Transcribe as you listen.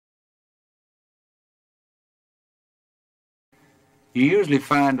you usually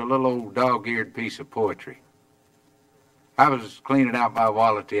find a little old dog-eared piece of poetry. I was cleaning out my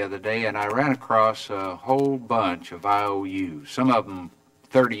wallet the other day, and I ran across a whole bunch of IOUs, some of them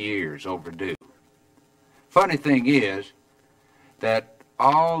 30 years overdue. Funny thing is that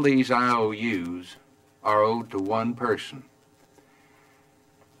all these IOUs are owed to one person.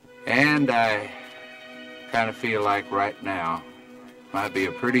 And I kind of feel like right now might be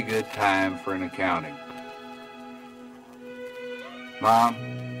a pretty good time for an accounting. Mom,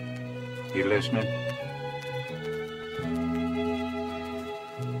 you listening?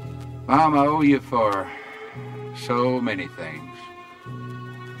 Mom, I owe you for so many things.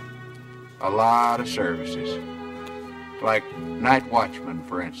 A lot of services. Like night watchman,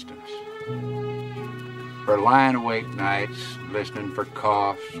 for instance. For lying awake nights, listening for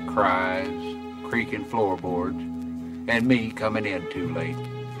coughs, cries, creaking floorboards, and me coming in too late.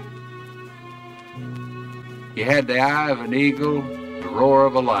 You had the eye of an eagle, the roar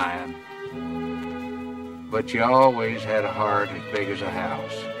of a lion, but you always had a heart as big as a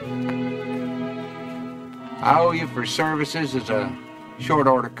house. I owe you for services as a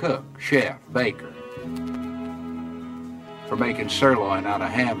short-order cook, chef, baker, for making sirloin out of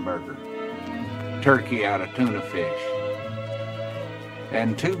hamburger, turkey out of tuna fish,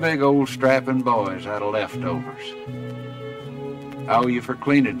 and two big old strapping boys out of leftovers. I owe you for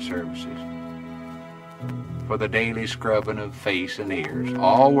cleaning services, for the daily scrubbing of face and ears,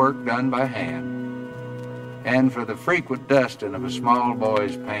 all work done by hand, and for the frequent dusting of a small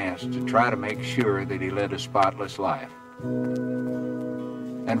boy's pants to try to make sure that he led a spotless life,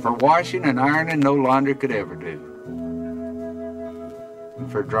 and for washing and ironing no laundry could ever do, and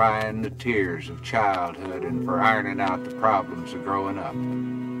for drying the tears of childhood, and for ironing out the problems of growing up.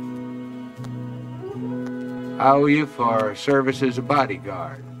 I owe you for service as a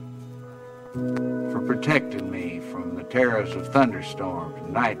bodyguard, for protecting me from the terrors of thunderstorms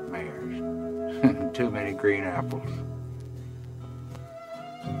and nightmares and too many green apples.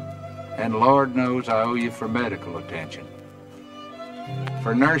 And Lord knows I owe you for medical attention,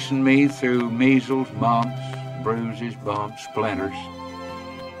 for nursing me through measles, mumps, bruises, bumps, splinters,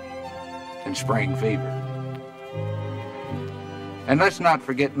 and spring fever. And let's not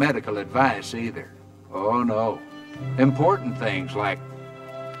forget medical advice either. Oh no, important things like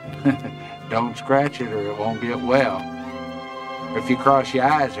don't scratch it or it won't get well. If you cross your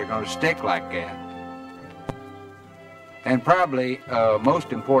eyes, they're going to stick like that. And probably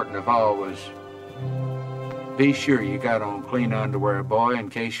most important of all was be sure you got on clean underwear, boy, in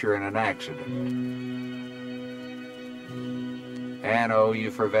case you're in an accident. And owe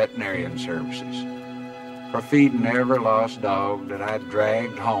you for veterinarian services, for feeding every lost dog that I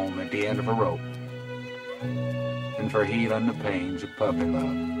dragged home at the end of a rope, and for healing the pains of puppy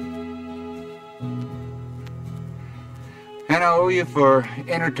love. And I owe you for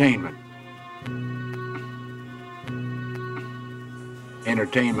entertainment.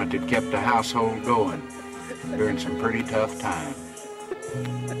 Entertainment that kept the household going during some pretty tough times.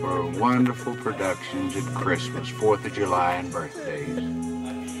 For wonderful productions at Christmas, 4th of July, and birthdays.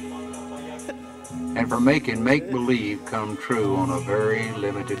 And for making make-believe come true on a very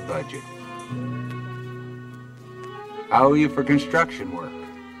limited budget. I owe you for construction work,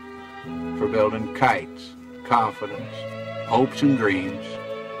 for building kites, confidence, hopes and dreams,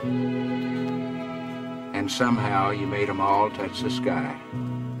 and somehow you made them all touch the sky.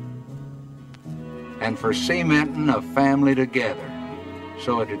 And for cementing a family together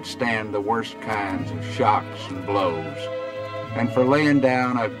so it'd stand the worst kinds of shocks and blows, and for laying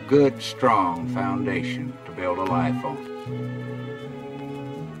down a good, strong foundation to build a life on.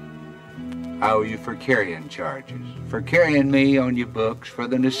 I owe you for carrying charges, for carrying me on your books for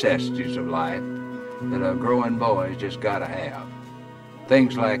the necessities of life that a growing boy's just gotta have.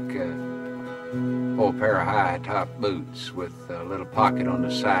 Things like a pair of high-top boots with a little pocket on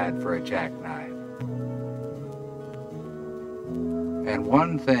the side for a jackknife. And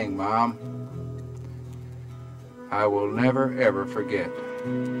one thing, Mom, I will never, ever forget.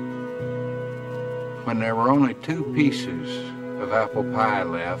 When there were only 2 pieces of apple pie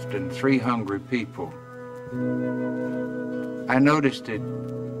left and 3 hungry people, I noticed that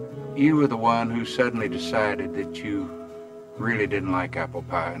you were the one who suddenly decided that you really didn't like apple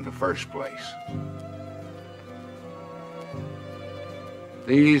pie in the first place.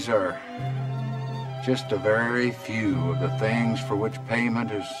 These are just a very few of the things for which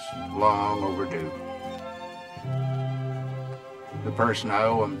payment is long overdue. The person I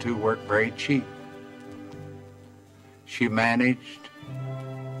owe them to worked very cheap. She managed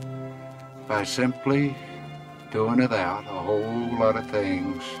by simply doing without a whole lot of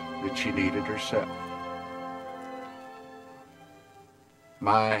things that she needed herself.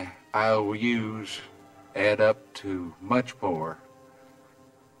 My IOUs add up to much more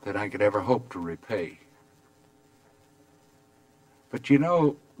than I could ever hope to repay. But you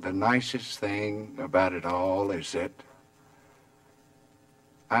know, the nicest thing about it all is that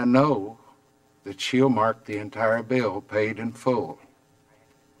I know that she'll mark the entire bill paid in full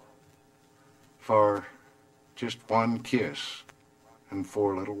for just one kiss and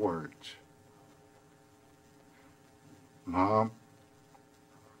 4 little words. Mom,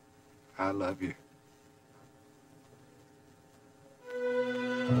 I love you.